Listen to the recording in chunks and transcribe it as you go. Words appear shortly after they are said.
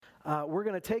we're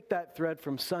going to take that thread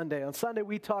from Sunday. On Sunday,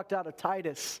 we talked out of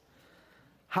Titus,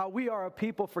 how we are a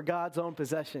people for God's own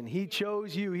possession. He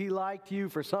chose you. He liked you.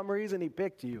 For some reason, He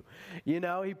picked you. You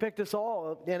know, He picked us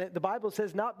all. And the Bible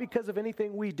says not because of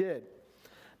anything we did,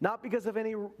 not because of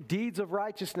any deeds of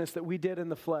righteousness that we did in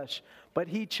the flesh, but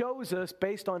He chose us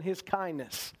based on His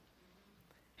kindness.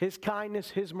 His kindness,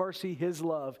 His mercy, His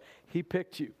love. He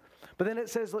picked you. But then it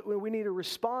says that we need to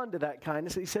respond to that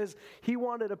kindness. He says He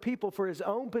wanted a people for His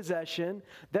own possession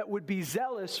that would be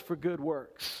zealous for good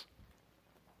works.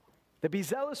 To be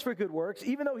zealous for good works,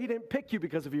 even though He didn't pick you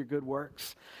because of your good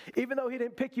works. Even though He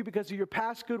didn't pick you because of your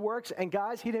past good works. And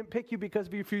guys, He didn't pick you because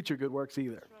of your future good works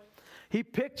either. Right. He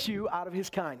picked you out of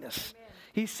His kindness. Amen.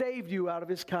 He saved you out of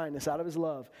His kindness, out of His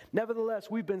love.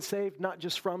 Nevertheless, we've been saved not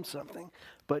just from something,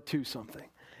 but to something.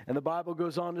 And the Bible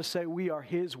goes on to say we are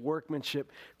His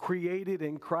workmanship, created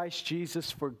in Christ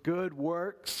Jesus for good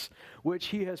works, which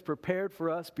He has prepared for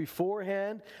us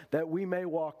beforehand that we may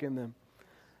walk in them.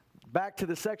 Back to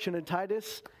the section in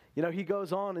Titus, you know, he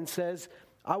goes on and says,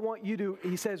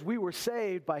 he says, we were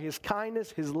saved by His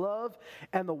kindness, His love,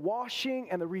 and the washing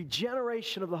and the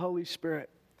regeneration of the Holy Spirit.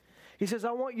 He says,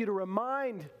 I want you to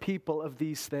remind people of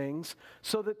these things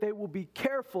so that they will be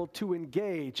careful to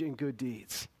engage in good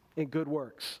deeds, in good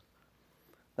works.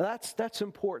 Now that's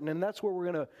important, and that's where we're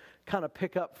going to kind of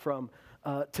pick up from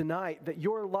tonight, that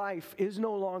your life is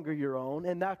no longer your own,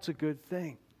 and that's a good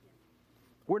thing.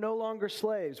 We're no longer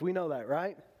slaves. We know that,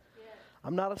 right? Yes.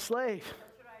 I'm not a slave.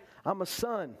 That's right. I'm a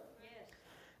son. Yes.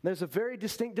 There's a very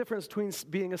distinct difference between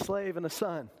being a slave and a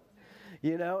son.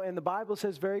 You know, and the Bible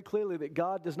says very clearly that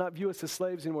God does not view us as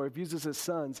slaves anymore. He views us as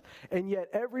sons. And yet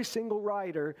every single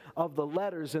writer of the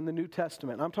letters in the New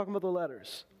Testament, I'm talking about the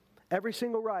letters, every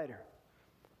single writer.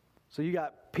 So you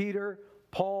got Peter,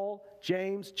 Paul,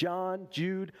 James, John,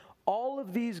 Jude. All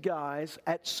of these guys,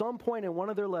 at some point in one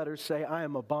of their letters, say, I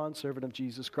am a bondservant of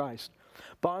Jesus Christ.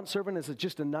 Bondservant is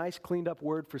just a nice, cleaned up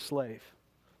word for slave.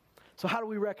 So how do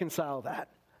we reconcile that?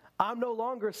 I'm no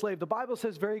longer a slave. The Bible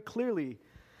says very clearly,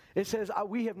 it says,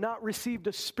 we have not received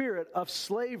a spirit of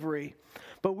slavery,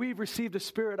 but we've received a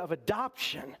spirit of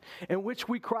adoption, in which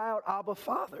we cry out, Abba,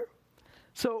 Father.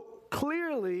 So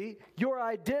clearly, your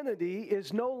identity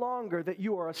is no longer that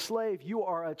you are a slave, you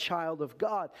are a child of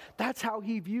God. That's how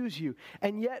He views you.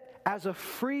 And yet, as a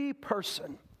free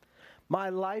person, my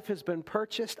life has been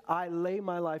purchased. I lay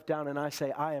my life down and I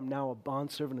say, I am now a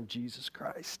bondservant of Jesus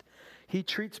Christ. He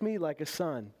treats me like a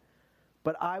son,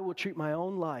 but I will treat my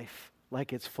own life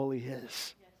like it's fully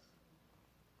His.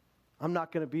 I'm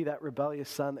not going to be that rebellious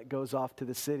son that goes off to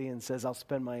the city and says, I'll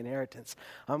spend my inheritance.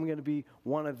 I'm going to be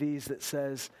one of these that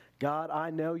says, God, I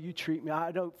know you treat me.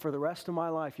 I know for the rest of my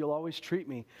life, you'll always treat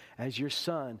me as your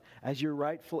son, as your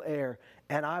rightful heir,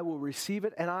 and I will receive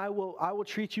it, and I will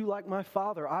treat you like my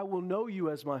father. I will know you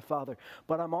as my father.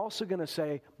 But I'm also going to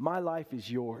say, my life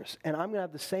is yours, and I'm going to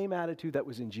have the same attitude that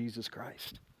was in Jesus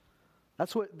Christ.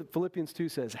 That's what Philippians 2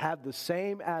 says. Have the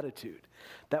same attitude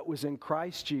that was in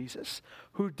Christ Jesus,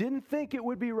 who didn't think it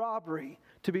would be robbery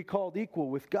to be called equal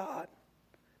with God.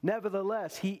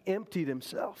 Nevertheless, He emptied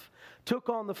Himself, took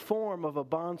on the form of a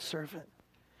bondservant,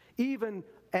 even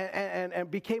and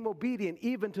became obedient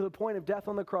even to the point of death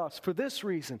on the cross. For this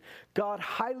reason, God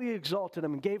highly exalted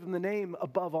Him and gave Him the name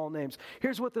above all names.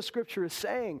 Here's what the Scripture is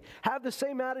saying. Have the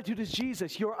same attitude as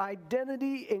Jesus. Your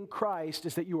identity in Christ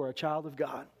is that you are a child of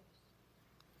God.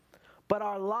 But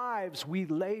our lives, we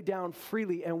lay down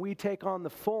freely and we take on the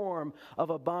form of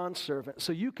a bondservant.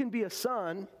 So you can be a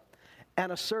son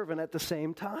and a servant at the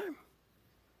same time.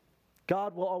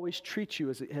 God will always treat you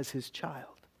as His child.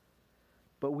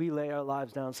 But we lay our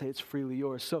lives down and say it's freely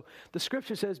yours. So the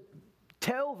Scripture says,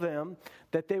 tell them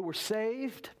that they were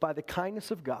saved by the kindness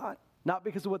of God. Not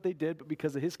because of what they did, but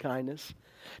because of His kindness.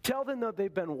 Tell them that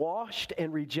they've been washed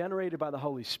and regenerated by the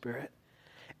Holy Spirit.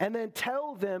 And then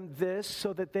tell them this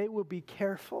so that they will be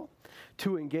careful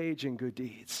to engage in good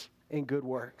deeds, in good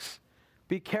works.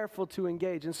 Be careful to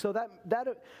engage. And so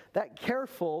that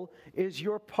careful is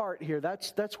your part here.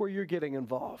 That's where you're getting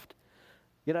involved.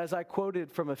 You know, as I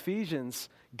quoted from Ephesians,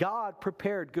 God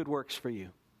prepared good works for you.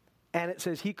 And it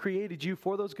says He created you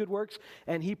for those good works,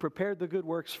 and He prepared the good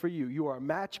works for you. You are a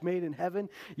match made in heaven.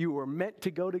 You were meant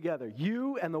to go together.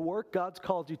 You and the work God's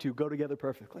called you to go together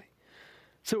perfectly.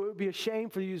 So it would be a shame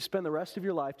for you to spend the rest of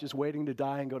your life just waiting to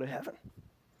die and go to heaven.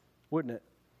 Wouldn't it?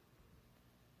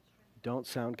 Don't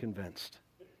sound convinced.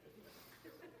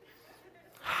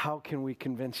 How can we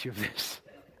convince you of this?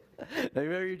 Maybe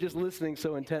you're just listening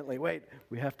so intently. Wait,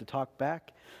 we have to talk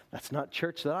back? That's not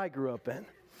church that I grew up in.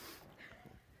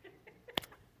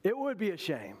 It would be a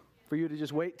shame for you to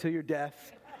just wait till your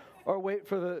death or wait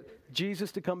for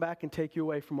Jesus to come back and take you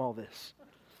away from all this.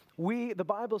 The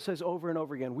Bible says over and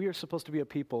over again, we are supposed to be a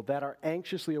people that are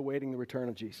anxiously awaiting the return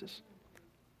of Jesus.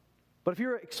 But if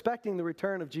you're expecting the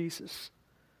return of Jesus,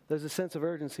 there's a sense of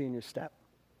urgency in your step.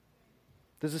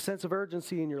 There's a sense of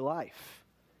urgency in your life.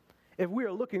 If we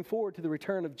are looking forward to the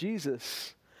return of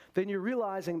Jesus, then you're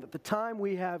realizing that the time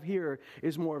we have here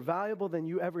is more valuable than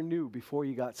you ever knew before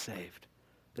you got saved.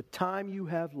 The time you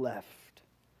have left,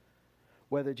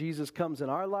 whether Jesus comes in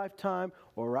our lifetime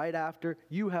or right after,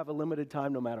 you have a limited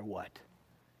time no matter what.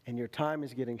 And your time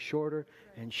is getting shorter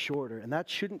and shorter. And that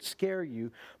shouldn't scare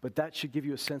you, but that should give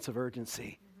you a sense of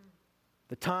urgency.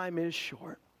 The time is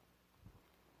short.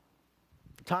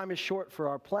 The time is short for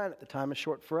our planet. The time is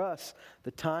short for us.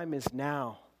 The time is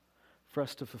now for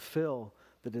us to fulfill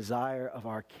the desire of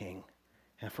our King.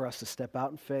 And for us to step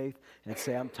out in faith and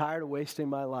say, I'm tired of wasting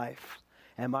my life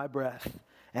and my breath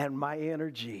and my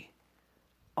energy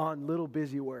on little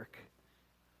busy work.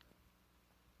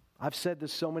 I've said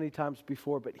this so many times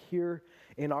before, but here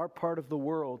in our part of the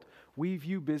world, we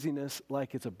view busyness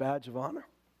like it's a badge of honor.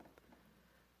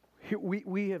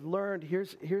 We have learned,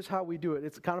 here's how we do it.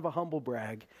 It's kind of a humble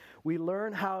brag. We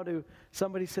learn how to,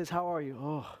 somebody says, how are you?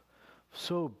 Oh,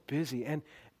 so busy. And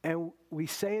we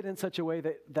say it in such a way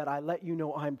that I let you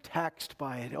know I'm taxed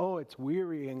by it. Oh, it's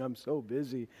wearying. I'm so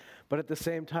busy. But at the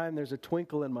same time, there's a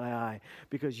twinkle in my eye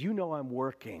because you know I'm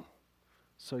working.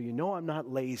 So you know I'm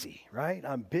not lazy, right?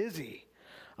 I'm busy.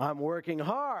 I'm working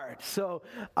hard. So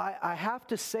I have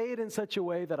to say it in such a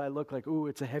way that I look like, ooh,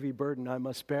 it's a heavy burden I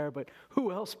must bear, but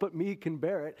who else but me can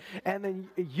bear it? And then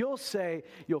you'll say,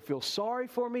 you'll feel sorry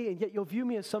for me, and yet you'll view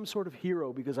me as some sort of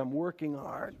hero because I'm working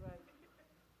hard. Right.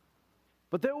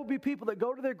 But there will be people that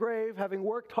go to their grave having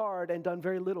worked hard and done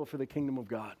very little for the kingdom of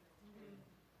God.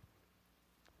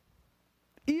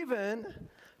 Even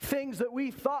things that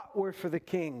we thought were for the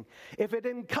king, if it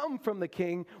didn't come from the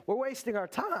king, we're wasting our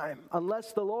time.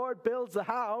 Unless the Lord builds the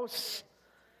house,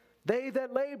 they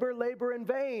that labor, labor in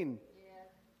vain. Yeah.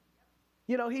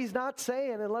 You know, he's not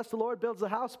saying unless the Lord builds the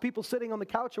house, people sitting on the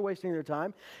couch are wasting their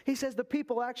time. He says the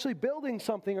people actually building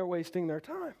something are wasting their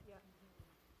time. Yeah.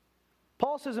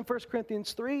 Paul says in 1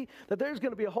 Corinthians 3 that there's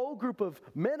going to be a whole group of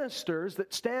ministers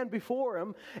that stand before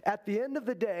him at the end of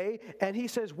the day, and he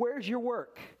says, where's your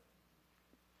work?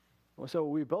 So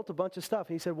we built a bunch of stuff.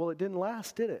 He said, well, it didn't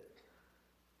last, did it?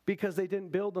 Because they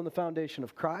didn't build on the foundation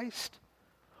of Christ,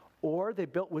 or they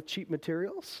built with cheap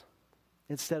materials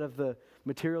instead of the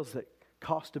materials that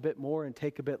cost a bit more and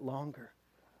take a bit longer.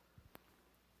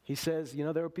 He says, you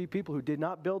know, there will be people who did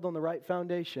not build on the right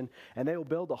foundation, and they will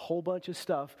build a whole bunch of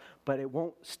stuff, but it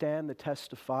won't stand the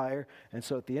test of fire. And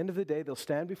so at the end of the day, they'll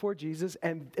stand before Jesus,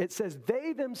 and it says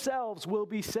they themselves will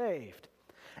be saved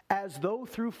as though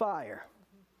through fire.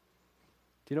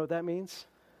 Do you know what that means?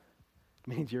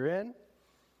 It means you're in.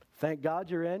 Thank God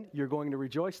you're in. You're going to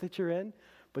rejoice that you're in,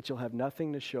 but you'll have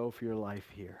nothing to show for your life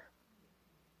here.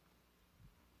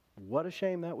 What a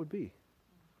shame that would be.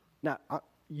 Now,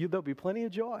 there'll be plenty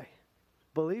of joy.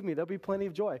 Believe me, there'll be plenty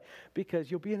of joy because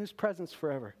you'll be in his presence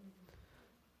forever.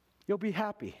 You'll be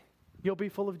happy. You'll be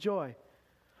full of joy.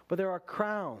 But there are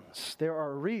crowns. There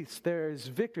are wreaths. There is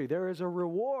victory. There is a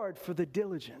reward for the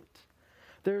diligent.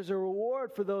 There's a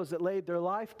reward for those that laid their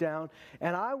life down,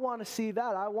 and I want to see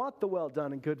that. I want the well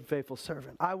done and good and faithful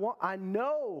servant. I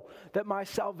know that my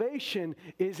salvation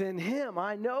is in him.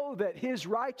 I know that his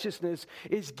righteousness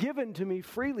is given to me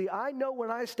freely. I know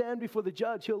when I stand before the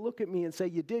judge, he'll look at me and say,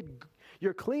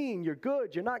 you're clean, you're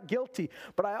good, you're not guilty.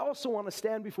 But I also want to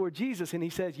stand before Jesus, and he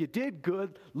says, you did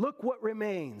good. Look what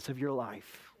remains of your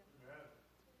life.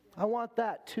 I want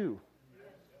that too.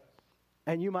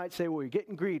 And you might say, well, you're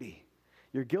getting greedy.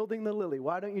 You're gilding the lily.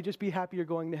 Why don't you just be happy you're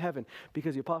going to heaven?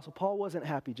 Because the Apostle Paul wasn't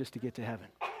happy just to get to heaven.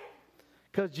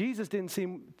 Because Jesus didn't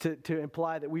seem to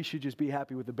imply that we should just be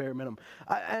happy with the bare minimum.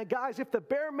 And guys, if the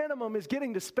bare minimum is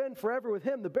getting to spend forever with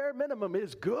him, the bare minimum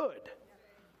is good.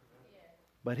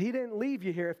 But he didn't leave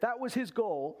you here. If that was his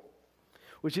goal,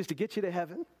 which is to get you to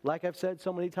heaven, like I've said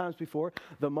so many times before,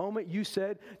 the moment you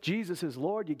said Jesus is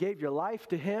Lord, you gave your life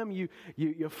to him, you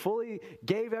fully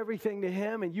gave everything to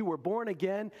him, and you were born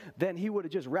again, then he would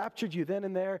have just raptured you then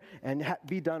and there and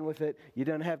be done with it. You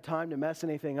didn't have time to mess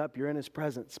anything up. You're in his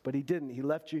presence. But he didn't. He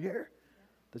left you here.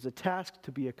 There's a task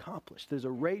to be accomplished. There's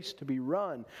a race to be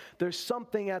run. There's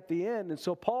something at the end. And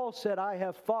so Paul said, I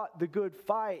have fought the good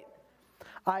fight.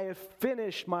 I have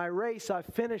finished my race. I've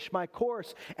finished my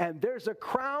course. And there's a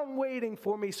crown waiting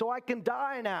for me so I can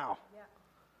die now. Yeah.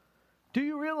 Do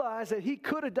you realize that he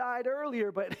could have died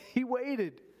earlier, but he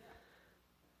waited?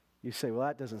 You say, well,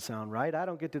 that doesn't sound right. I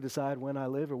don't get to decide when I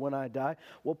live or when I die.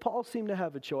 Well, Paul seemed to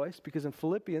have a choice because in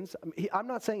Philippians, I'm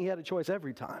not saying he had a choice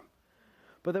every time,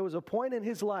 but there was a point in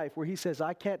his life where he says,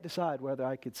 I can't decide whether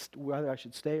I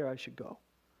should stay or I should go.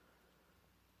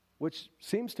 Which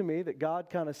seems to me that God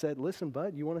kind of said, listen,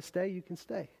 bud, you want to stay, you can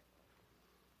stay.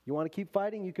 You want to keep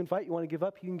fighting, you can fight. You want to give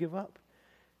up, you can give up.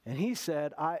 And he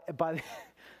said, it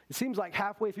seems like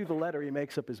halfway through the letter he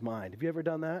makes up his mind. Have you ever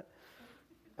done that?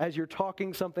 As you're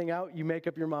talking something out, you make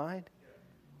up your mind.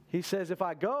 He says, if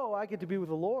I go, I get to be with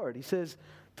the Lord. He says,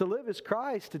 to live is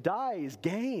Christ, to die is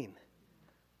gain.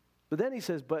 But then he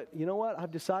says, but you know what?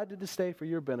 I've decided to stay for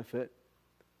your benefit.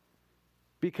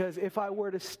 Because if I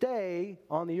were to stay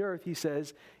on the earth, he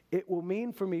says, it will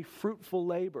mean for me fruitful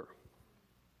labor.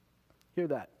 Hear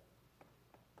that.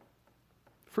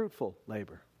 Fruitful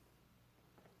labor.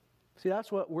 See,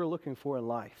 that's what we're looking for in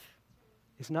life.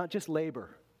 It's not just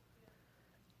labor.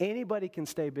 Anybody can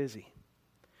stay busy.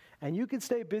 And you can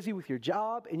stay busy with your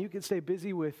job, and you can stay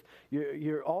busy with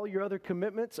all your other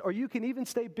commitments, or you can even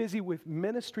stay busy with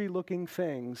ministry-looking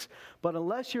things. But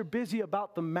unless you're busy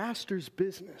about the master's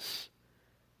business,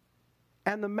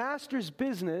 and the master's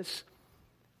business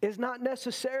is not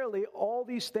necessarily all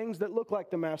these things that look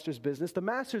like the master's business. The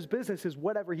master's business is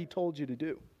whatever he told you to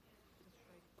do.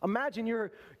 Imagine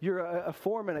you're a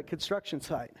foreman at a construction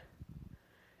site,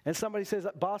 and somebody says,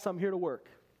 boss, I'm here to work.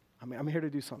 I'm here to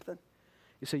do something.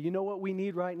 You say, you know what we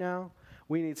need right now?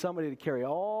 We need somebody to carry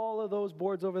all of those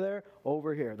boards over there,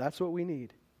 over here. That's what we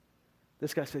need.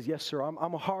 This guy says, yes, sir,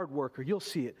 I'm a hard worker. You'll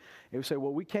see it. And you say,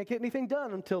 well, we can't get anything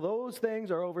done until those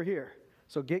things are over here.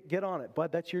 So get on it,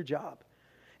 bud. That's your job.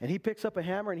 And he picks up a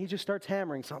hammer and he just starts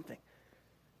hammering something.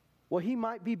 Well, he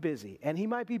might be busy, and he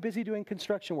might be busy doing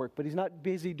construction work, but he's not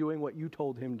busy doing what you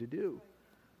told him to do.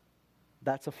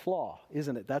 That's a flaw,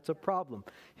 isn't it? That's a problem.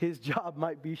 His job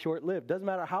might be short-lived. Doesn't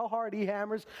matter how hard he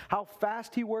hammers, how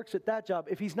fast he works at that job.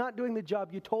 If he's not doing the job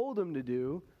you told him to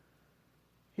do,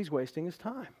 he's wasting his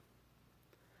time.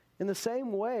 In the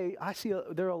same way, I see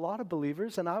there are a lot of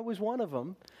believers, and I was one of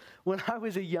them. When I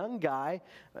was a young guy,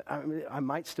 I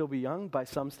might still be young by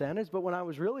some standards, but when I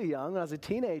was really young, when I was a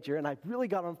teenager, and I really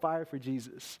got on fire for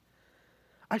Jesus,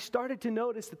 I started to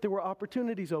notice that there were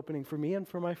opportunities opening for me and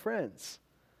for my friends.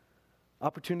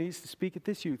 Opportunities to speak at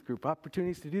this youth group,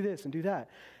 opportunities to do this and do that.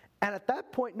 And at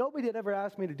that point, nobody had ever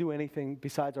asked me to do anything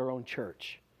besides our own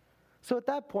church. So at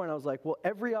that point, I was like, well,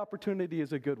 every opportunity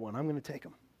is a good one. I'm going to take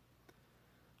them.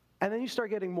 And then you start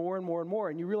getting more and more and more,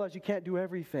 and you realize you can't do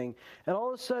everything. And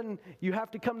all of a sudden, you have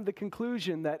to come to the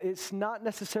conclusion that it's not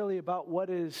necessarily about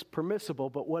what is permissible,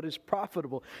 but what is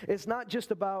profitable. It's not just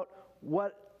about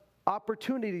what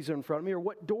opportunities are in front of me or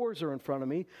what doors are in front of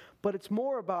me, but it's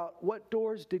more about what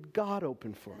doors did God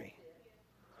open for me?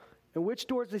 And which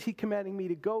doors is he commanding me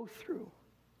to go through?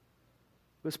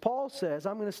 As Paul says,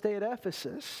 I'm going to stay at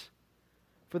Ephesus,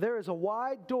 for there is a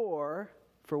wide door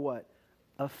for what?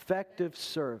 Effective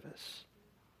service.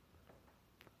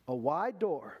 A wide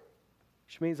door,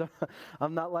 which means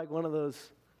I'm not like one of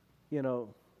those,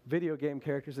 video game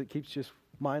characters that keeps just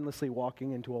mindlessly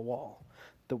walking into a wall.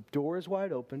 The door is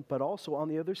wide open, but also on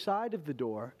the other side of the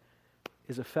door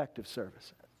is effective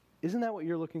service. Isn't that what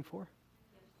you're looking for?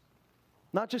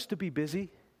 Not just to be busy,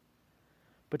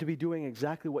 but to be doing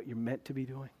exactly what you're meant to be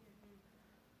doing.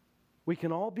 We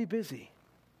can all be busy,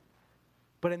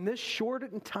 but in this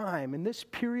shortened time, in this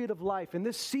period of life, in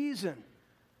this season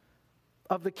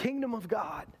of the kingdom of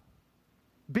God,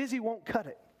 busy won't cut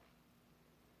it.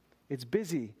 It's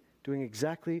busy doing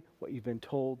exactly what you've been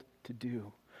told to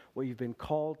do, what you've been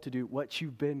called to do, what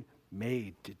you've been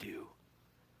made to do.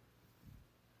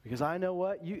 Because I know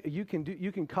what you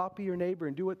can copy your neighbor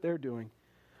and do what they're doing.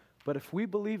 But if we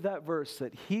believe that verse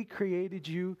that he created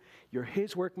you, you're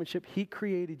his workmanship, he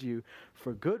created you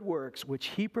for good works, which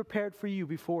he prepared for you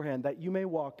beforehand, that you may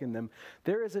walk in them,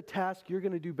 there is a task you're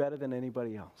going to do better than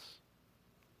anybody else.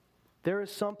 There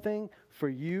is something for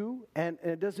you, and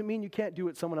it doesn't mean you can't do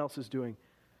what someone else is doing.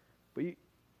 But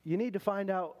you need to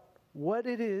find out what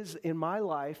it is in my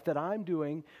life that I'm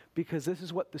doing because this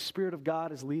is what the Spirit of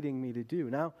God is leading me to do.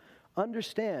 Now,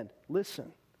 understand,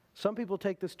 listen, some people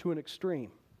take this to an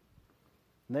extreme.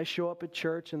 And they show up at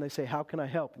church and they say, how can I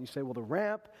help? And you say, well, the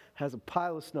ramp has a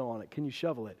pile of snow on it. Can you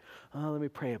shovel it? Let me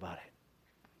pray about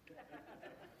it.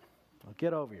 Well,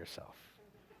 get over yourself.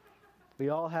 We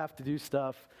all have to do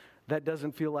stuff that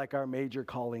doesn't feel like our major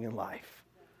calling in life.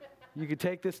 You could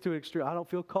take this to an extreme. I don't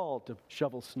feel called to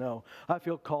shovel snow. I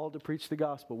feel called to preach the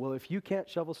gospel. Well, if you can't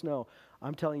shovel snow,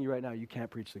 I'm telling you right now, you can't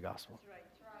preach the gospel.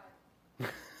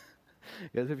 That's right.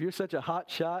 Because if you're such a hot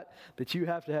shot that you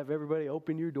have to have everybody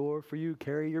open your door for you,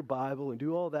 carry your Bible, and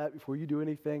do all that before you do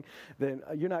anything, then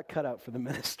you're not cut out for the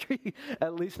ministry,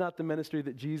 at least not the ministry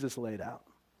that Jesus laid out.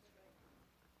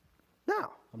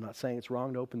 Now, I'm not saying it's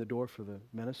wrong to open the door for the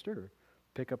minister or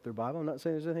pick up their Bible. I'm not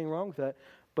saying there's anything wrong with that.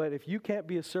 But if you can't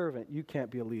be a servant, you can't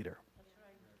be a leader.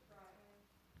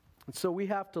 And so we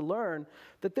have to learn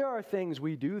that there are things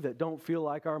we do that don't feel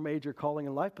like our major calling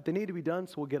in life, but they need to be done,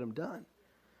 so we'll get them done.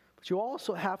 But you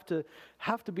also have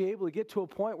to be able to get to a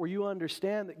point where you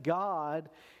understand that God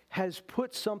has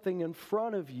put something in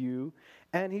front of you,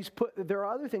 and there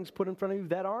are other things put in front of you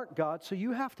that aren't God, so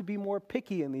you have to be more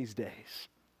picky in these days.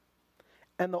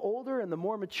 And the older and the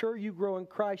more mature you grow in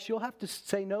Christ, you'll have to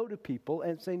say no to people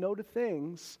and say no to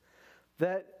things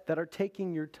that are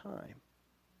taking your time.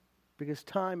 Because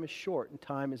time is short and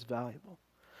time is valuable.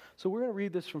 So we're going to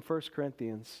read this from 1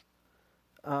 Corinthians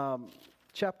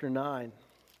chapter 9. And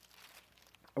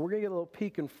we're going to get a little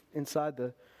peek inside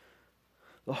the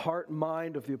heart and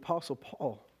mind of the Apostle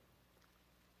Paul.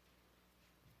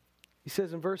 He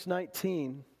says in verse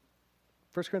 19,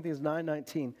 1 Corinthians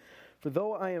 9:19, "For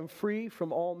though I am free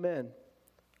from all men,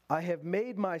 I have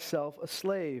made myself a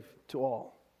slave to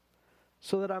all,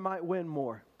 so that I might win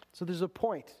more." So there's a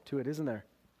point to it, isn't there?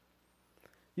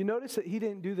 You notice that he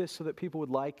didn't do this so that people would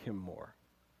like him more.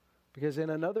 Because in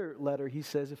another letter he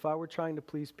says, if I were trying to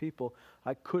please people,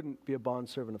 I couldn't be a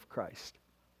bondservant of Christ.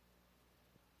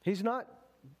 He's not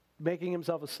making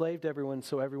himself a slave to everyone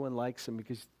so everyone likes him,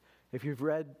 because if you've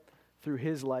read through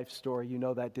his life story, you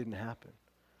know that didn't happen.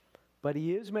 But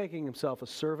he is making himself a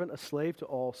servant, a slave to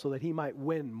all, so that he might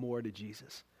win more to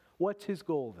Jesus. What's his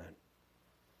goal then?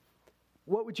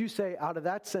 What would you say out of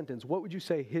that sentence? What would you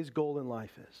say his goal in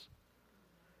life is?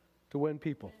 To win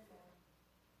people.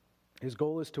 His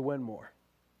goal is to win more.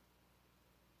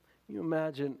 Can you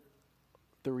imagine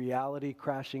the reality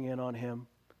crashing in on him?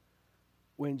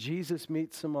 When Jesus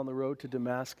meets him on the road to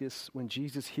Damascus, when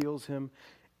Jesus heals him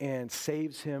and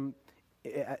saves him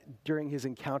during his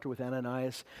encounter with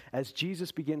Ananias, as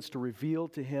Jesus begins to reveal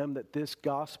to him that this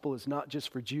gospel is not just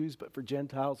for Jews but for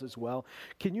Gentiles as well.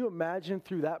 Can you imagine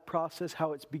through that process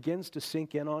how it begins to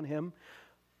sink in on him?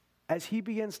 As he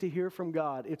begins to hear from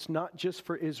God, it's not just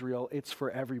for Israel, it's for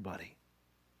everybody.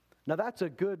 Now that's a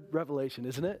good revelation,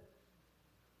 isn't it?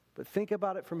 But think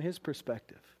about it from his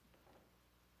perspective.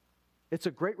 It's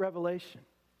a great revelation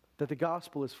that the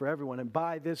gospel is for everyone. And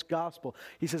by this gospel,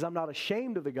 he says, I'm not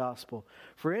ashamed of the gospel.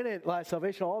 For in it lies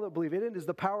salvation, all that believe. In it is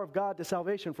the power of God to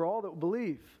salvation for all that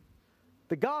believe.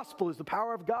 The gospel is the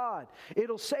power of God.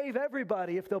 It'll save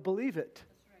everybody if they'll believe it,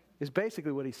 is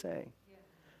basically what he's saying.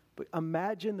 But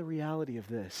imagine the reality of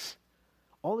this.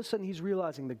 All of a sudden he's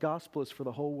realizing the gospel is for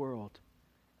the whole world,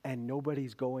 and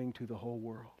nobody's going to the whole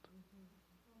world.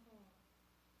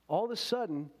 All of a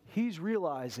sudden he's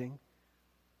realizing,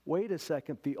 wait a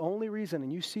second, the only reason,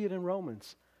 and you see it in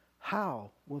Romans,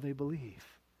 how will they believe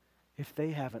if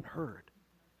they haven't heard?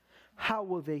 How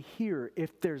will they hear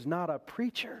if there's not a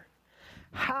preacher?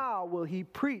 How will he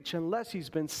preach unless he's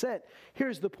been sent?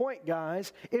 Here's the point,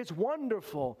 guys. It's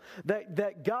wonderful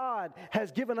that God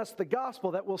has given us the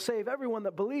gospel that will save everyone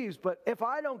that believes. But if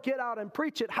I don't get out and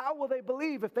preach it, how will they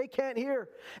believe if they can't hear?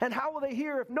 And how will they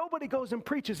hear if nobody goes and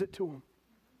preaches it to them?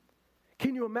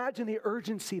 Can you imagine the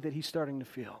urgency that he's starting to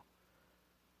feel?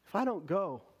 If I don't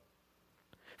go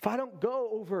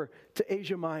over to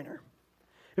Asia Minor,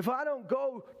 if I don't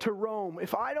go to Rome,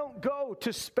 if I don't go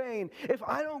to Spain, if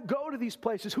I don't go to these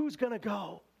places, who's going to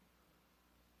go?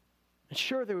 And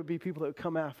sure, there would be people that would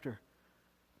come after.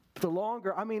 But the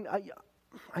longer,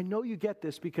 I know you get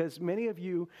this because many of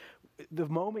you, the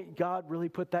moment God really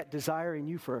put that desire in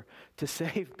you to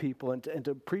save people and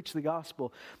to preach the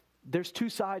gospel, there's two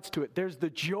sides to it. There's the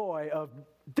joy of,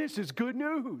 this is good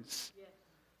news. Yes.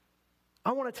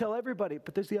 I want to tell everybody,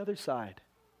 but there's the other side.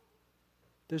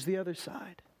 There's the other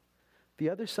side. The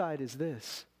other side is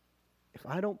this. If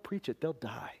I don't preach it, they'll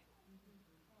die.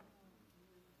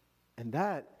 And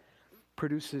that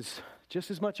produces just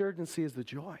as much urgency as the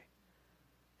joy.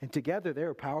 And together they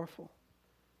are powerful.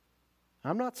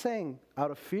 I'm not saying out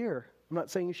of fear. I'm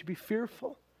not saying you should be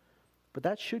fearful. But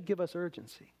that should give us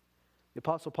urgency. The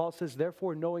Apostle Paul says,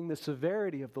 therefore, knowing the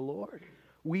severity of the Lord,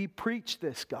 we preach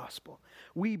this gospel.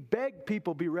 We beg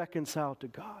people be reconciled to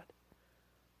God.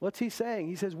 What's he saying?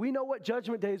 He says, we know what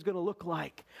judgment day is going to look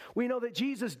like. We know that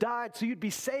Jesus died so you'd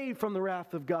be saved from the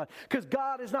wrath of God. Because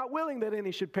God is not willing that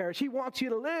any should perish. He wants you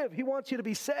to live. He wants you to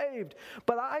be saved.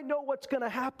 But I know what's going to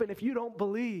happen if you don't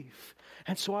believe.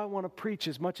 And so I want to preach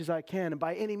as much as I can. And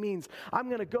by any means, I'm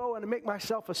going to go and make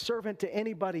myself a servant to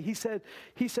anybody. He said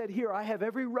here, I have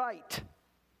every right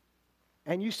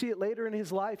And you see it later in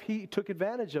his life, he took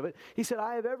advantage of it. He said,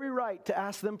 I have every right to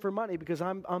ask them for money because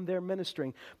I'm there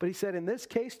ministering. But he said, in this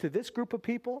case, to this group of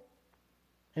people,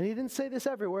 and he didn't say this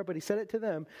everywhere, but he said it to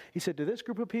them. He said, to this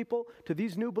group of people, to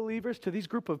these new believers, to these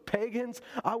group of pagans,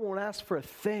 I won't ask for a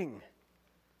thing.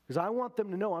 Because I want them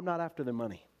to know I'm not after their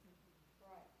money.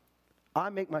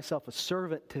 I make myself a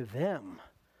servant to them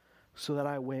so that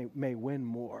I may win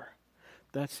more.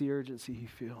 That's the urgency he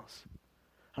feels.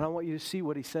 And I want you to see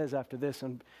what he says after this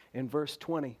in verse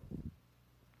 20.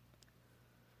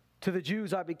 To the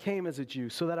Jews I became as a Jew,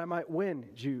 so that I might win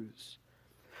Jews.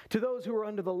 To those who are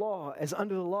under the law, as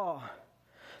under the law,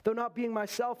 though not being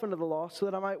myself under the law, so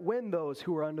that I might win those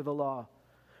who are under the law.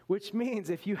 Which means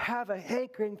if you have a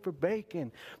hankering for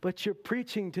bacon, but you're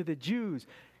preaching to the Jews,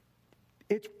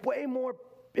 it's way more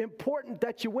important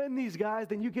that you win these guys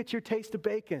than you get your taste of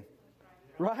bacon.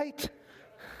 Right?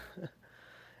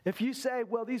 If you say,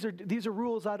 well, these are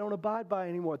rules I don't abide by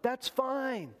anymore, that's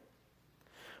fine.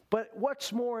 But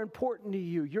what's more important to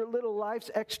you, your little life's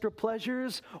extra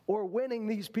pleasures or winning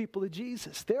these people to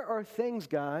Jesus? There are things,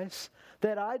 guys,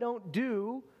 that I don't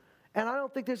do, and I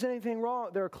don't think there's anything wrong.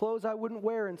 There are clothes I wouldn't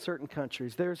wear in certain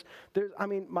countries.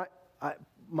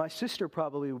 My sister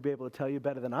probably would be able to tell you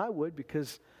better than I would,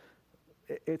 because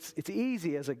it's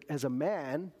easy as a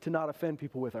man to not offend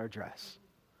people with our dress.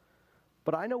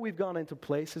 But I know we've gone into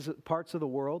places, parts of the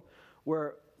world,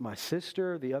 where my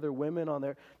sister, the other women on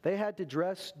there, they had to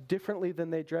dress differently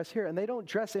than they dress here. And they don't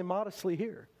dress immodestly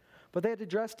here. But they had to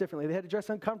dress differently. They had to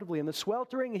dress uncomfortably. In the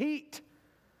sweltering heat,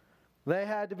 they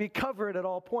had to be covered at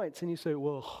all points. And you say,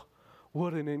 well,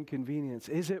 what an inconvenience.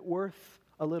 Is it worth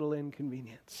a little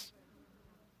inconvenience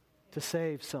to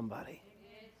save somebody?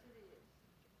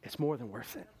 It's more than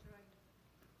worth it.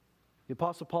 The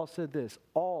Apostle Paul said this,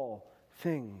 all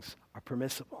things are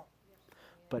permissible,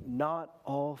 but not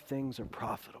all things are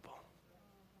profitable.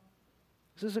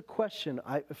 This is a question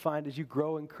I find as you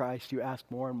grow in Christ, you ask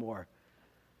more and more.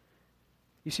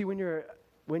 You see, when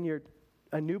you're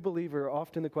a new believer,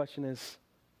 often the question is,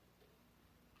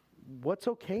 what's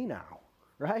okay now,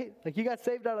 right? Like, you got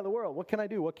saved out of the world. What can I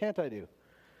do? What can't I do?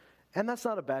 And that's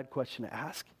not a bad question to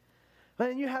ask.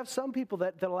 And you have some people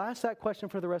that'll ask that question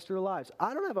for the rest of their lives.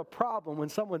 I don't have a problem when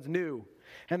someone's new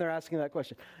and they're asking that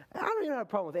question. I don't even have a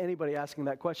problem with anybody asking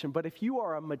that question. But if you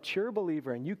are a mature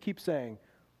believer and you keep saying,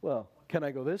 well, can I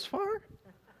go this far?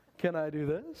 Can I do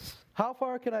this? How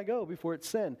far can I go before it's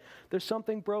sin? There's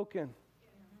something broken.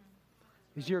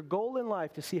 Is your goal in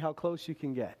life to see how close you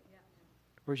can get?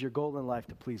 Or is your goal in life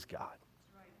to please God?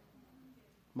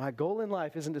 My goal in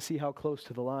life isn't to see how close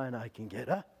to the line I can get.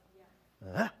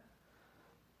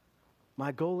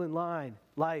 My goal in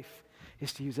life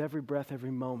is to use every breath,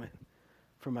 every moment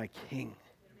for my King.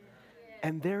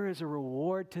 And there is a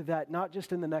reward to that, not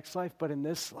just in the next life, but in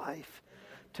this life.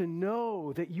 To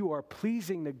know that you are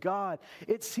pleasing to God,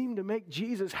 it seemed to make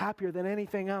Jesus happier than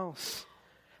anything else.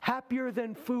 Happier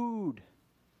than food.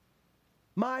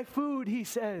 My food, he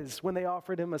says, when they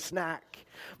offered him a snack.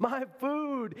 My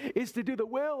food is to do the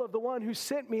will of the one who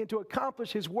sent me and to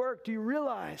accomplish his work. Do you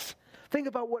realize? Think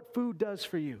about what food does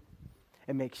for you.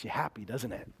 It makes you happy,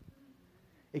 doesn't it?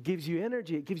 It gives you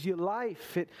energy. It gives you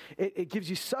life. It gives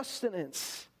you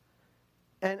sustenance.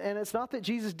 And it's not that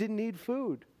Jesus didn't need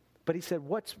food, but he said,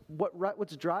 what's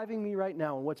driving me right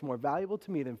now and what's more valuable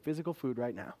to me than physical food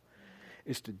right now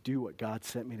is to do what God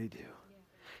sent me to do.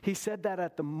 He said that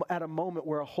at a moment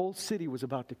where a whole city was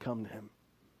about to come to him.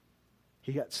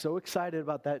 He got so excited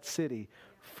about that city,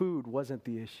 food wasn't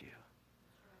the issue.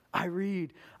 I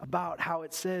read about how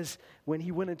it says when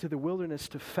he went into the wilderness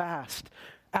to fast,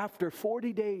 after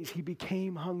 40 days he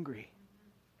became hungry.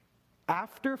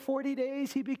 After 40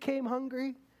 days he became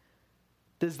hungry?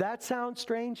 Does that sound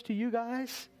strange to you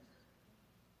guys?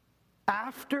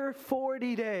 After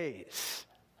 40 days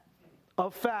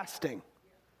of fasting,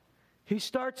 he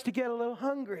starts to get a little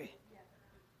hungry.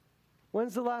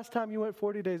 When's the last time you went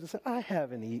 40 days and said, I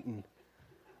haven't eaten?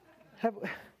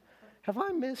 Have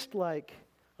I missed like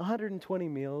 120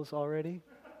 meals already?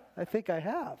 I think I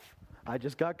have. I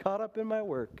just got caught up in my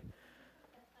work.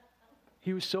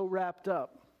 He was so wrapped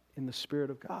up in the Spirit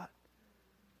of God.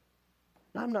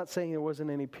 Now, I'm not saying there wasn't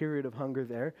any period of hunger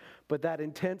there, but that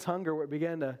intense hunger where it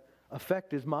began to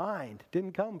affect his mind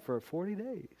didn't come for 40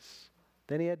 days.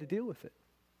 Then he had to deal with it.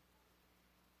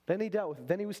 Then he dealt with it.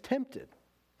 Then he was tempted,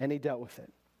 and he dealt with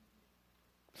it.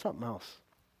 Something else.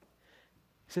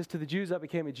 He says, to the Jews I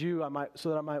became a Jew so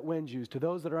that I might win Jews. To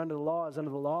those that are under the law as under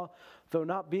the law, though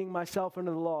not being myself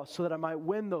under the law, so that I might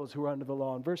win those who are under the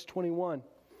law. In verse 21,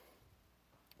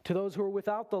 to those who are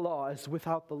without the law as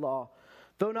without the law,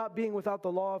 though not being without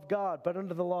the law of God, but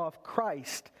under the law of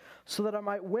Christ, so that I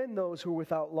might win those who are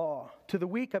without law. To the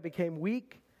weak I became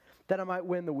weak, that I might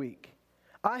win the weak.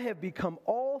 I have become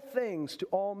all things to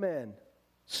all men,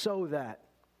 so that,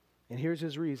 and here's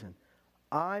his reason,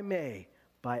 I may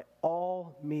by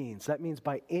all means, that means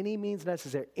by any means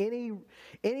necessary,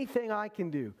 anything I can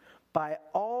do, by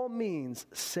all means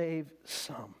save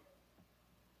some.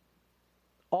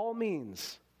 All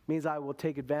means I will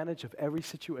take advantage of every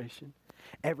situation,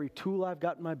 every tool I've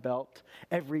got in my belt,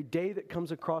 every day that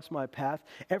comes across my path,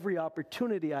 every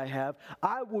opportunity I have.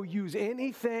 I will use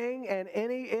anything and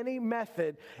any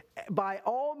method. By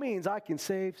all means, I can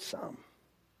save some.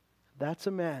 That's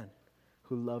a man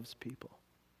who loves people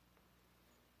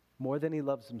more than he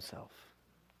loves himself.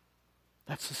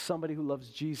 That's somebody who loves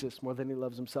Jesus more than he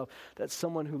loves himself. That's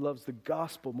someone who loves the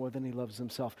gospel more than he loves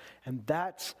himself. And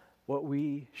that's what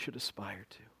we should aspire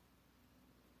to.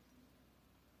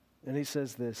 And he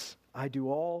says this, I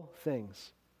do all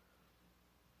things.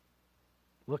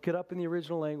 Look it up in the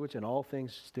original language, and all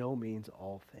things still means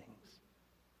all things.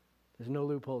 There's no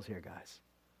loopholes here, guys.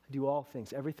 I do all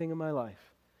things, everything in my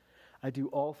life. I do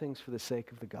all things for the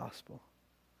sake of the gospel,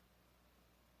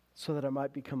 so that I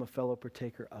might become a fellow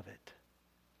partaker of it.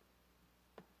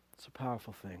 It's a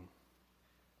powerful thing.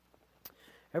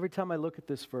 Every time I look at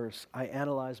this verse, I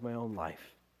analyze my own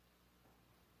life.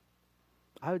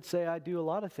 I would say I do a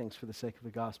lot of things for the sake of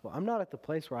the gospel. I'm not at the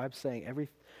place where I'm saying every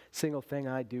single thing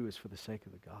I do is for the sake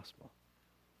of the gospel.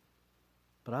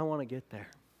 But I want to get there.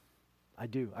 I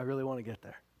do. I really want to get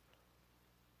there.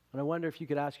 And I wonder if you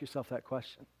could ask yourself that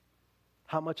question.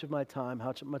 How much of my time,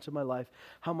 how much of my life,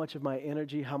 how much of my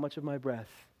energy, how much of my breath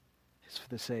is for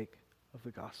the sake of the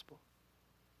gospel?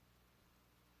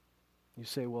 You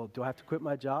say, well, do I have to quit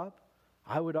my job?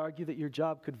 I would argue that your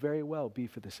job could very well be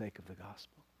for the sake of the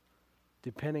gospel,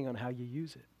 depending on how you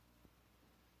use it.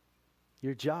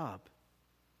 Your job,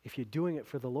 if you're doing it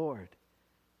for the Lord,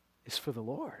 is for the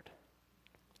Lord.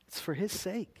 It's for his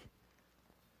sake.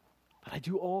 But I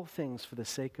do all things for the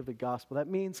sake of the gospel. That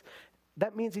means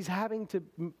he's having to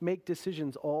make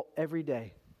decisions every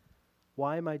day.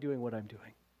 Why am I doing what I'm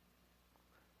doing?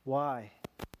 Why?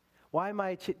 Why am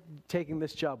I taking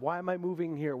this job? Why am I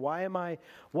moving here? Why am I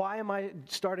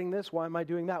starting this? Why am I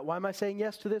doing that? Why am I saying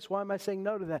yes to this? Why am I saying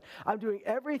no to that? I'm doing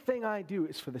everything I do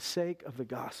is for the sake of the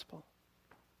gospel.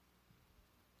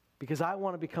 Because I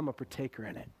want to become a partaker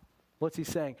in it. What's he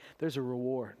saying? There's a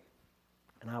reward,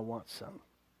 and I want some.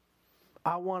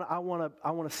 I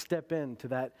want to step into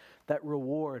that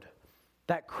reward,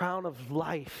 that crown of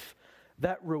life,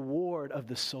 that reward of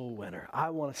the soul winner. I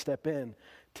want to step in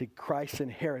to Christ's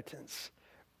inheritance.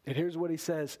 And here's what he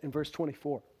says in verse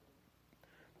 24.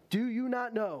 Do you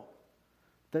not know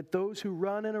that those who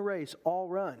run in a race all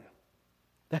run?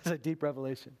 That's a deep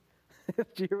revelation. Do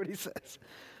you hear what he says?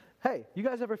 Hey, you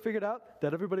guys ever figured out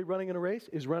that everybody running in a race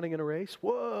is running in a race?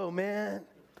 Whoa, man.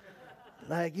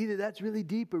 Like, either that's really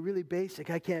deep or really basic.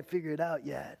 I can't figure it out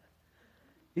yet.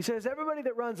 He says everybody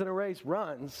that runs in a race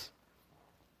runs.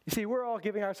 You see, we're all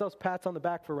giving ourselves pats on the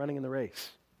back for running in the race.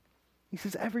 He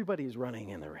says everybody is running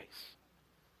in the race.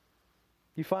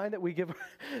 You find that we give,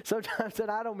 sometimes,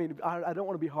 and I don't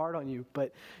want to be hard on you,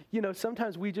 but,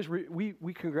 sometimes we just,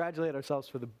 we congratulate ourselves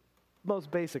for the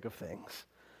most basic of things.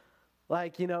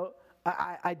 Like,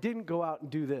 I didn't go out and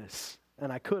do this, and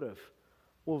I could have.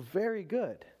 Well, very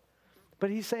good. But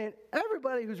he's saying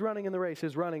everybody who's running in the race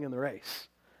is running in the race.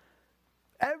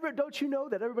 Don't you know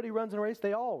that everybody runs in a race?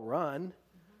 They all run.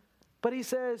 But he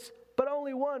says, but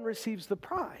only one receives the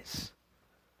prize.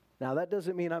 Now, that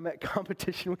doesn't mean I'm at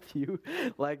competition with you.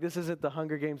 Like, this isn't the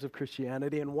Hunger Games of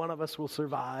Christianity, and one of us will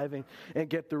survive and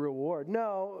get the reward.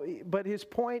 No, but his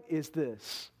point is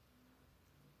this,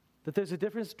 that there's a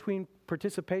difference between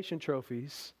participation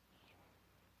trophies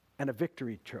and a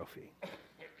victory trophy.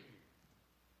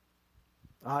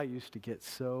 I used to get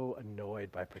so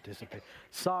annoyed by participation.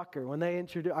 Soccer,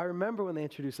 I remember when they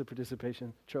introduced the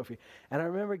participation trophy, and I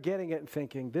remember getting it and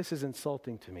thinking, this is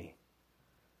insulting to me.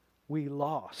 We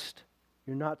lost.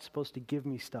 You're not supposed to give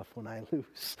me stuff when I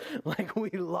lose. Like, we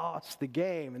lost the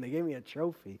game, and they gave me a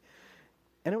trophy.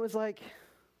 And it was like,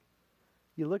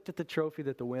 you looked at the trophy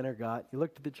that the winner got, you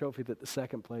looked at the trophy that the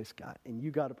second place got, and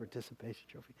you got a participation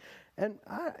trophy. And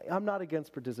I'm not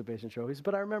against participation trophies,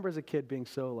 but I remember as a kid being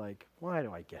so like, why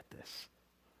do I get this?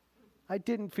 I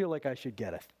didn't feel like I should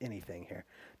get anything here.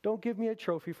 Don't give me a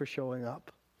trophy for showing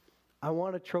up. I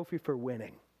want a trophy for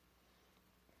winning.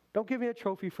 Don't give me a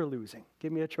trophy for losing.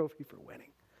 Give me a trophy for winning.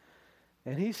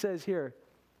 And he says here,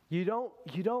 you're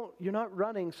not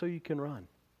running so you can run.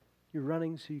 You're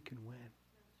running so you can win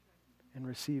and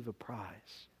receive a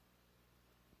prize.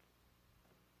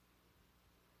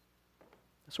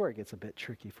 That's where it gets a bit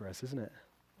tricky for us, isn't it?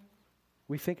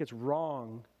 We think it's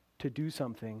wrong to do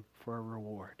something for a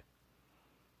reward,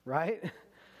 right?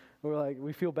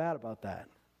 We feel bad about that.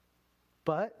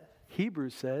 But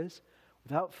Hebrews says,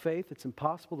 without faith, it's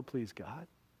impossible to please God.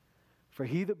 For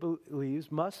he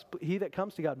that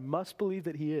comes to God must believe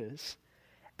that he is,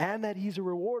 and that he's a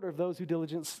rewarder of those who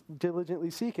diligently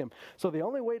seek him. So the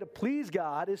only way to please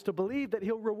God is to believe that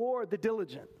he'll reward the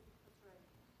diligent.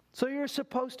 So you're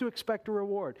supposed to expect a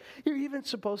reward. You're even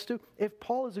supposed to, if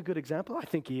Paul is a good example, I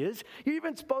think he is, you're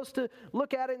even supposed to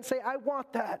look at it and say, I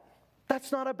want that.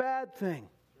 That's not a bad thing.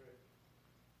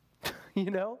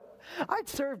 You know? I'd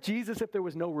serve Jesus if there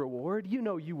was no reward. You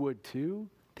know you would too.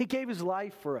 He gave his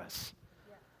life for us.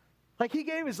 Like he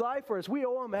gave his life for us. We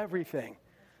owe him everything.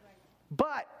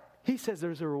 But he says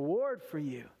there's a reward for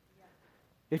you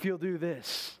if you'll do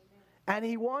this. And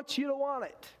he wants you to want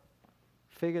it.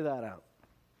 Figure that out.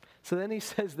 So then he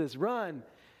says this, run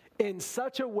in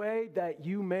such a way that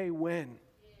you may win.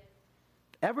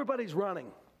 Everybody's running,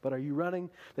 but are you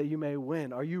running that you may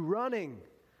win? Are you running?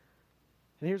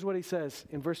 And here's what he says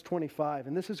in verse 25,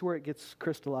 and this is where it gets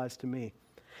crystallized to me.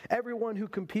 Everyone who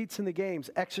competes in the games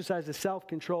exercises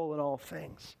self-control in all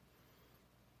things.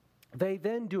 They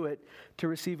then do it to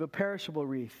receive a perishable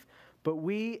wreath, but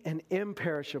we an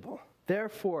imperishable.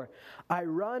 Therefore, I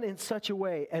run in such a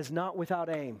way as not without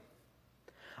aim.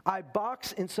 I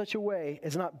box in such a way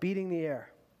as not beating the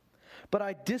air. But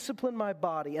I discipline my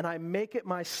body and I make it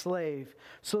my slave,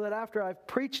 so that after I've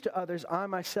preached to others, I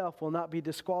myself will not be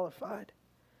disqualified.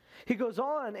 He goes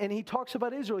on and he talks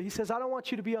about Israel. He says, I don't want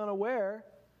you to be unaware,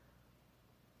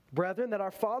 brethren, that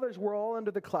our fathers were all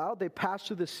under the cloud. They passed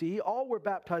through the sea. All were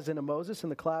baptized into Moses in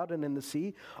the cloud and in the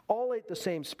sea. All ate the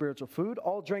same spiritual food.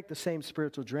 All drank the same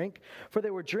spiritual drink. For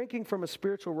they were drinking from a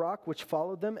spiritual rock which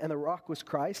followed them, and the rock was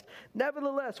Christ.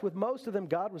 Nevertheless, with most of them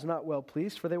God was not well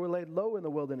pleased, for they were laid low in the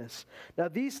wilderness. Now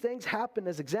these things happened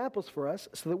as examples for us,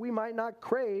 so that we might not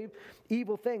crave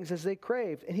evil things as they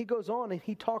craved. And he goes on and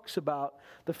he talks about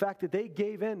the fact that they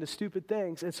gave in to stupid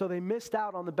things, and so they missed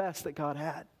out on the best that God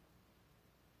had.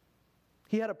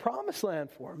 He had a promised land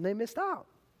for them. They missed out.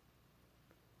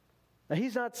 Now,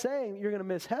 he's not saying you're going to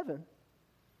miss heaven,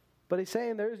 but he's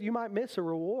saying you might miss a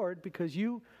reward because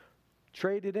you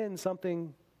traded in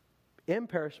something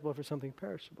imperishable for something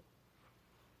perishable.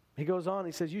 He goes on,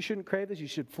 he says, you shouldn't crave this. You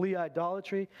should flee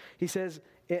idolatry. He says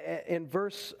in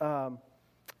verse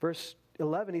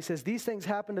 11, he says, these things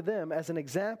happened to them as an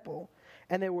example,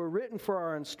 and they were written for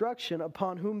our instruction,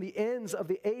 upon whom the ends of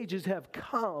the ages have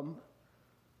come.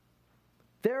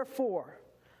 Therefore,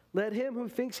 let him who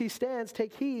thinks he stands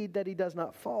take heed that he does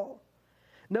not fall.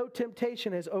 No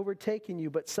temptation has overtaken you,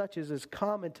 but such as is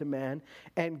common to man,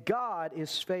 and God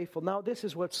is faithful. Now, this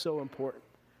is what's so important.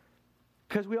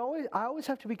 Because I always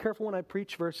have to be careful when I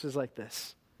preach verses like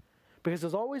this. Because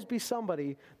there's always be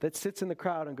somebody that sits in the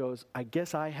crowd and goes, I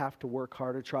guess I have to work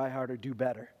harder, try harder, do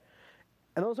better.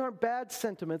 And those aren't bad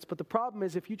sentiments, but the problem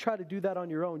is if you try to do that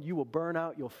on your own, you will burn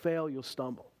out, you'll fail, you'll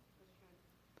stumble.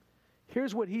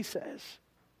 Here's what he says.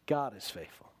 God is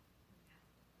faithful.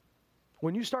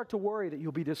 When you start to worry that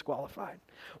you'll be disqualified,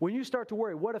 when you start to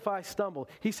worry, what if I stumble?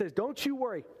 He says, don't you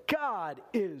worry. God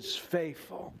is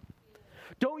faithful.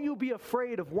 Don't you be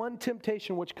afraid of one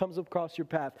temptation which comes across your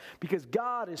path, because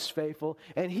God is faithful,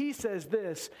 and he says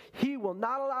this, he will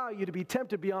not allow you to be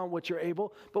tempted beyond what you're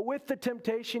able, but with the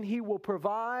temptation he will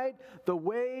provide the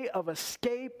way of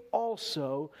escape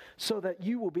also, so that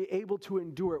you will be able to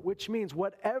endure it, which means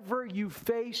whatever you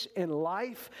face in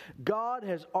life, God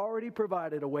has already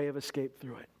provided a way of escape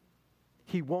through it.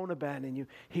 He won't abandon you.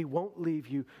 He won't leave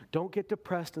you. Don't get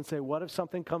depressed and say, what if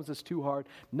something comes that's too hard?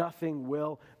 Nothing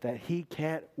will that he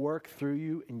can't work through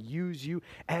you and use you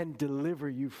and deliver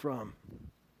you from.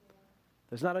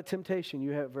 There's not a temptation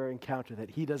you have ever encountered that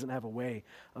he doesn't have a way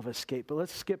of escape. But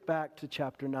let's skip back to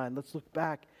chapter 9. Let's look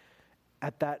back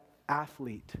at that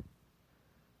athlete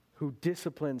who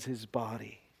disciplines his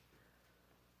body.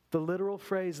 The literal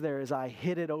phrase there is, I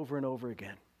hit it over and over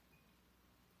again.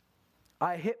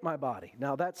 I hit my body.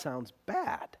 Now that sounds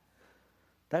bad.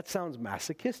 That sounds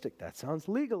masochistic. That sounds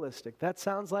legalistic. That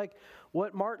sounds like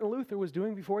what Martin Luther was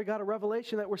doing before he got a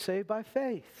revelation that we're saved by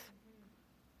faith.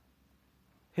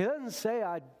 He doesn't say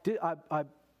I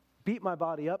beat my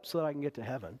body up so that I can get to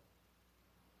heaven.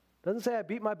 Doesn't say I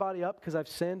beat my body up because I've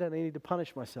sinned and I need to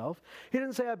punish myself. He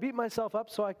doesn't say I beat myself up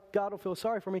so God will feel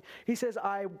sorry for me. He says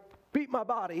I beat my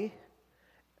body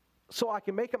so I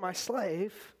can make it my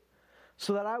slave,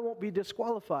 so that I won't be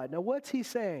disqualified. Now, what's he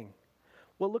saying?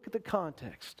 Well, look at the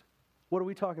context. What are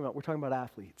we talking about? We're talking about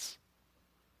athletes.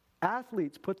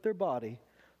 Athletes put their body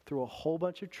through a whole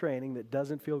bunch of training that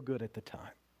doesn't feel good at the time.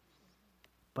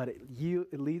 but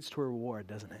it leads to a reward,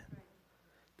 doesn't it?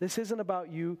 This isn't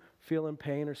about you feeling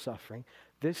pain or suffering.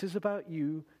 This is about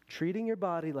you treating your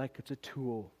body like it's a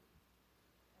tool.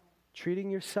 Treating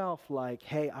yourself like,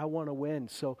 hey, I want to win,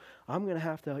 so I'm going to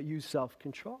have to use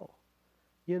self-control.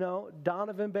 You know,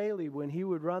 Donovan Bailey, when he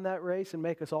would run that race and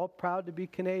make us all proud to be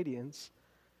Canadians,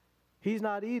 he's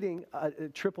not eating a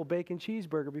triple bacon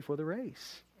cheeseburger before the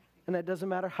race. And that doesn't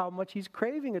matter how much he's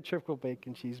craving a triple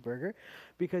bacon cheeseburger,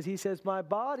 because he says, my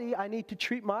body, I need to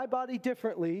treat my body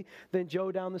differently than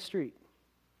Joe down the street.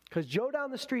 Because Joe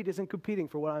down the street isn't competing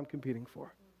for what I'm competing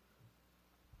for.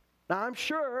 Now, I'm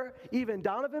sure even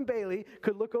Donovan Bailey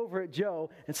could look over at Joe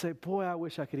and say, boy, I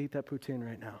wish I could eat that poutine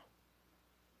right now.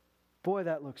 Boy,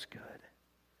 that looks good.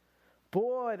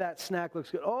 Boy, that snack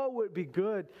looks good. Oh, it would be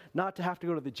good not to have to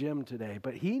go to the gym today.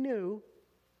 But he knew,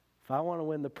 if I want to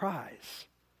win the prize,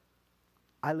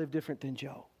 I live different than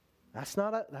Joe. That's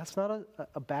not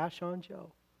a bash on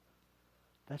Joe.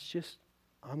 That's just,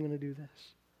 I'm going to do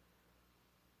this.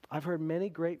 I've heard many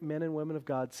great men and women of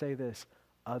God say this,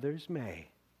 others may,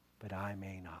 but I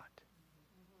may not.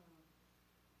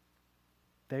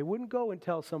 They wouldn't go and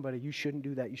tell somebody, you shouldn't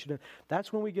do that, you shouldn't.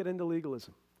 That's when we get into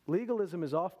legalism. Legalism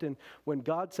is often when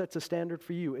God sets a standard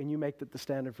for you and you make that the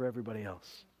standard for everybody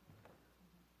else.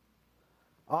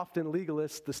 Often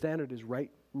legalists, the standard is right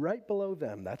below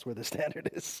them. That's where the standard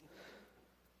is.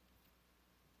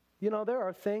 You know, there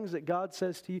are things that God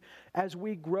says to you. As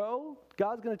we grow,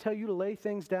 God's going to tell you to lay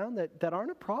things down that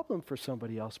aren't a problem for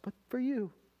somebody else, but for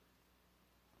you.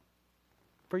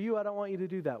 For you, I don't want you to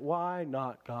do that. Why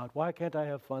not, God? Why can't I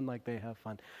have fun like they have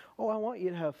fun? Oh, I want you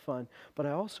to have fun, but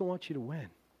I also want you to win.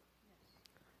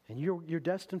 And you're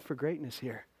destined for greatness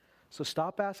here. So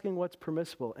stop asking what's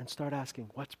permissible and start asking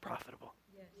what's profitable.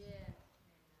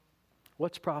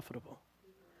 What's profitable?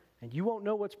 And you won't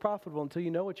know what's profitable until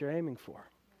you know what you're aiming for.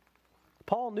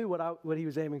 Paul knew what he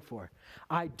was aiming for.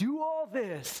 I do all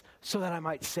this so that I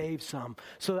might save some,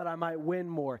 so that I might win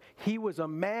more. He was a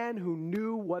man who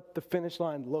knew what the finish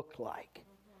line looked like.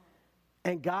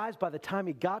 And guys, by the time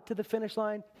he got to the finish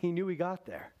line, he knew he got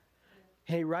there.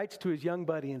 And he writes to his young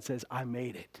buddy and says, I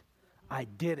made it. I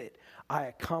did it. I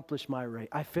accomplished my race.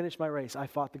 I finished my race. I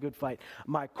fought the good fight.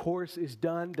 My course is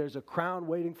done. There's a crown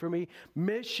waiting for me.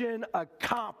 Mission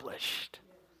accomplished.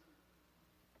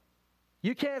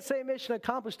 You can't say mission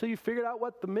accomplished till you figured out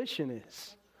what the mission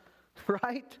is,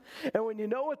 right? And when you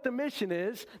know what the mission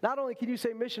is, not only can you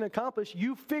say mission accomplished,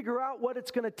 you figure out what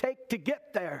it's going to take to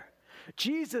get there.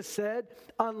 Jesus said,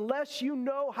 unless you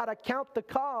know how to count the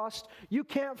cost, you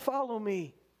can't follow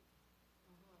me.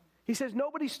 He says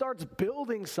nobody starts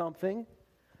building something.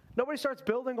 Nobody starts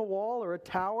building a wall or a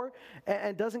tower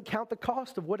and doesn't count the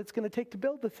cost of what it's going to take to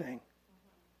build the thing.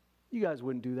 You guys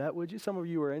wouldn't do that, would you? Some of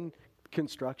you are in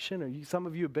construction, or some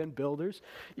of you have been builders.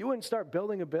 You wouldn't start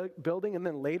building a building and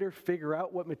then later figure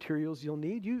out what materials you'll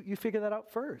need. You figure that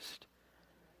out first.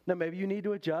 Now, maybe you need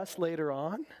to adjust later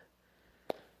on.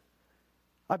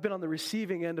 I've been on the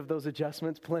receiving end of those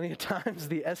adjustments plenty of times.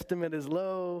 The estimate is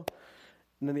low,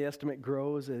 and then the estimate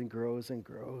grows and grows and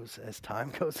grows as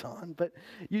time goes on. But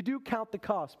you do count the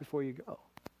cost before you go.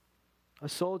 A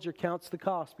soldier counts the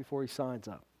cost before he signs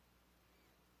up.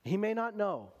 He may not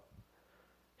know.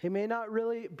 He may not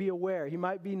really be aware. He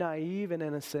might be naive and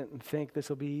innocent and think this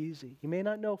will be easy. He may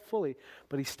not know fully,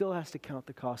 but he still has to count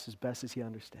the cost as best as he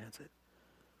understands it.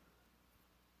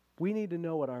 We need to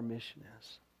know what our mission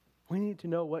is. We need to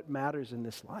know what matters in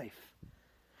this life.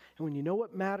 And when you know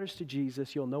what matters to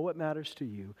Jesus, you'll know what matters to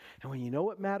you. And when you know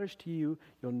what matters to you,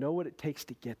 you'll know what it takes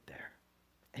to get there.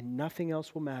 And nothing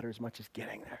else will matter as much as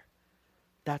getting there.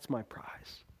 That's my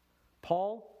prize.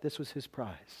 Paul, this was his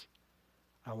prize.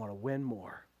 I want to win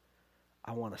more.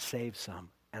 I want to save some,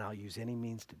 and I'll use any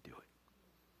means to do it.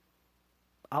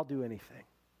 I'll do anything.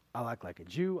 I'll act like a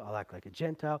Jew. I'll act like a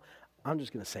Gentile. I'm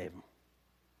just going to save them.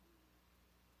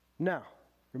 Now,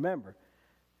 remember,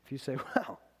 if you say,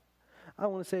 well, I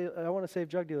want to save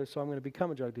drug dealers, so I'm going to become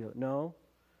a drug dealer. No.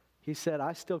 He said,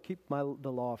 I still keep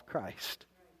the law of Christ.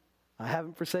 I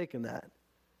haven't forsaken that.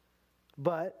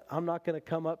 But I'm not going to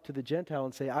come up to the Gentile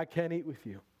and say, I can't eat with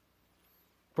you.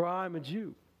 For I'm a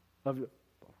Jew of the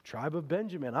tribe of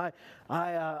Benjamin.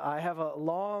 I have a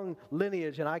long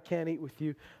lineage, and I can't eat with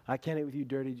you. I can't eat with you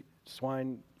dirty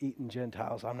swine-eating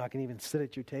Gentiles. I'm not going to even sit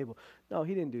at your table. No,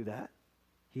 he didn't do that.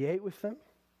 He ate with them.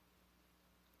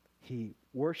 He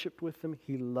worshiped with them.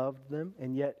 He loved them.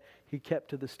 And yet, he kept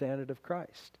to the standard of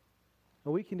Christ.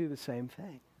 And we can do the same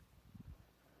thing.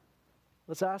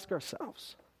 Let's ask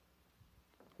ourselves,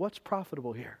 what's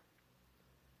profitable here?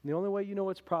 And the only way you know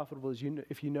what's profitable is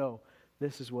if you know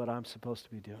this is what I'm supposed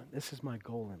to be doing. This is my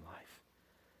goal in life.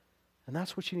 And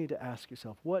that's what you need to ask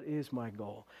yourself. What is my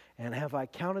goal? And have I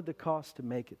counted the cost to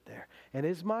make it there? And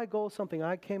is my goal something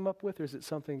I came up with, or is it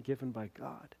something given by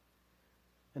God?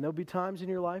 And there'll be times in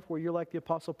your life where you're like the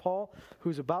Apostle Paul,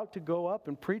 who's about to go up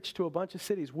and preach to a bunch of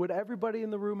cities. Would everybody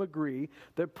in the room agree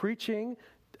that preaching,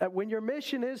 when your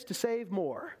mission is to save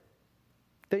more,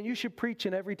 then you should preach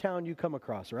in every town you come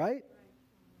across, right?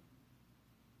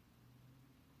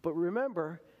 But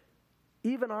remember,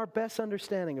 even our best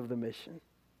understanding of the mission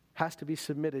has to be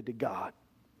submitted to God.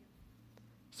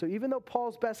 So even though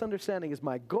Paul's best understanding is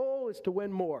my goal is to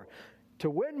win more,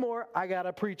 I got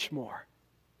to preach more.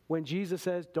 When Jesus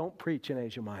says, don't preach in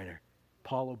Asia Minor,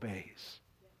 Paul obeys.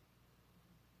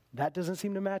 That doesn't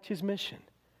seem to match his mission.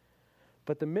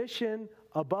 But the mission,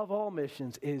 above all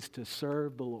missions, is to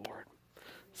serve the Lord.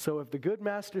 So if the good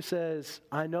master says,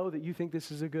 I know that you think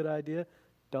this is a good idea,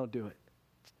 don't do it.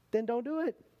 Then don't do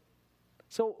it.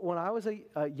 So when I was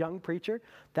a young preacher,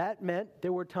 that meant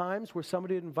there were times where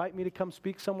somebody would invite me to come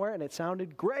speak somewhere and it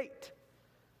sounded great.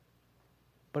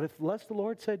 But unless the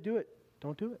Lord said do it,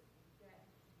 don't do it.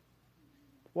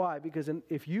 Why? Because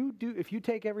if you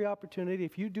take every opportunity,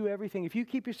 if you do everything, if you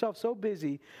keep yourself so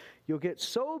busy, you'll get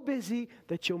so busy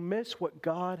that you'll miss what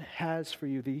God has for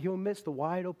you. You'll miss the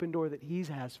wide open door that He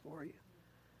has for you.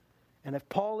 And if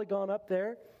Paul had gone up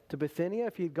there to Bithynia,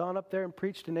 if he had gone up there and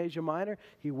preached in Asia Minor,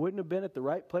 he wouldn't have been at the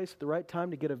right place at the right time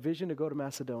to get a vision to go to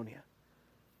Macedonia.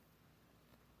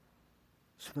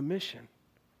 So the mission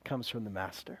comes from the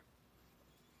master.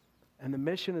 And the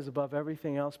mission is above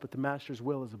everything else, but the master's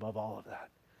will is above all of that.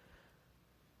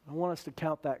 I want us to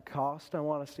count that cost. I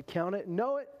want us to count it.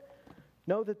 Know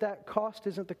that cost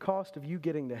isn't the cost of you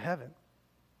getting to heaven.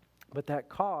 But that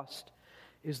cost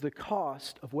is the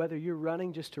cost of whether you're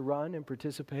running just to run and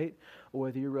participate or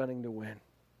whether you're running to win.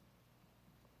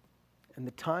 And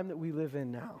the time that we live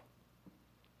in now,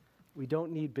 we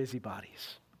don't need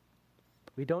busybodies.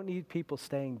 We don't need people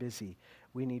staying busy.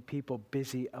 We need people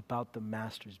busy about the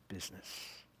master's business.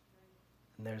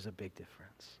 And there's a big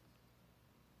difference.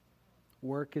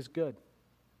 Work is good,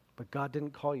 but God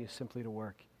didn't call you simply to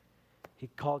work. He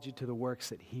called you to the works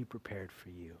that He prepared for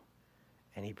you,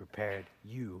 and He prepared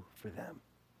you for them.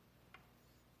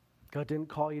 God didn't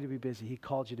call you to be busy. He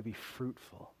called you to be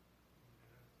fruitful.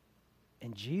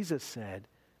 And Jesus said,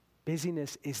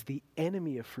 busyness is the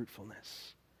enemy of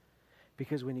fruitfulness.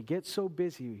 Because when you get so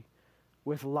busy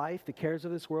with life, the cares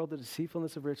of this world, the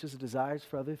deceitfulness of riches, the desires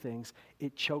for other things,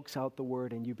 it chokes out the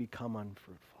word and you become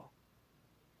unfruitful.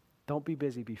 Don't be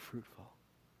busy, be fruitful.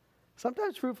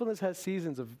 Sometimes fruitfulness has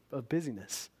seasons of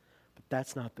busyness, but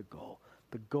that's not the goal.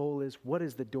 The goal is, what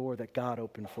is the door that God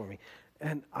opened for me?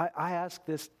 And I ask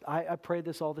this, I pray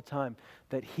this all the time,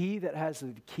 that He that has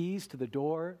the keys to the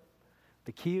door,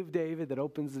 the key of David that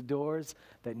opens the doors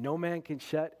that no man can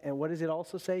shut, and what does it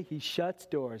also say? He shuts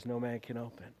doors no man can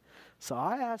open. So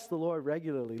I ask the Lord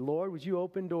regularly, Lord, would you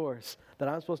open doors that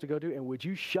I'm supposed to go to, and would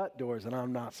you shut doors that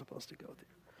I'm not supposed to go through?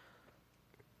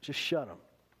 Just shut them.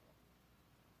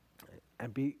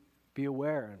 And be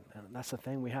aware, and that's the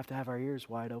thing, we have to have our ears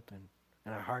wide open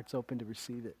and our hearts open to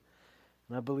receive it.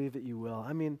 And I believe that you will.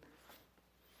 I mean,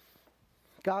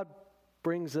 God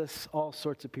brings us all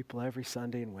sorts of people every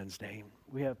Sunday and Wednesday.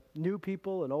 We have new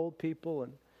people and old people,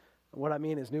 and what I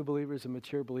mean is new believers and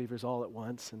mature believers all at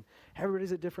once. And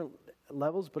everybody's at different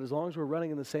levels, but as long as we're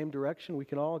running in the same direction, we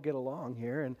can all get along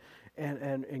here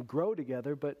and grow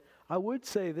together. But I would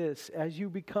say this, as you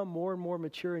become more and more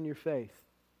mature in your faith,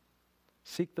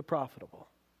 seek the profitable.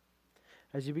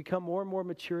 As you become more and more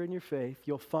mature in your faith,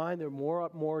 you'll find there are more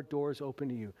and more doors open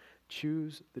to you.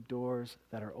 Choose the doors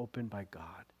that are opened by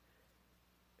God.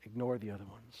 Ignore the other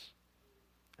ones.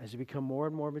 As you become more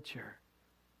and more mature,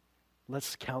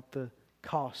 let's count the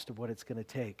cost of what it's going to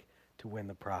take to win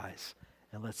the prize.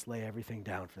 And let's lay everything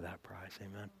down for that prize.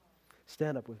 Amen.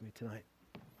 Stand up with me tonight.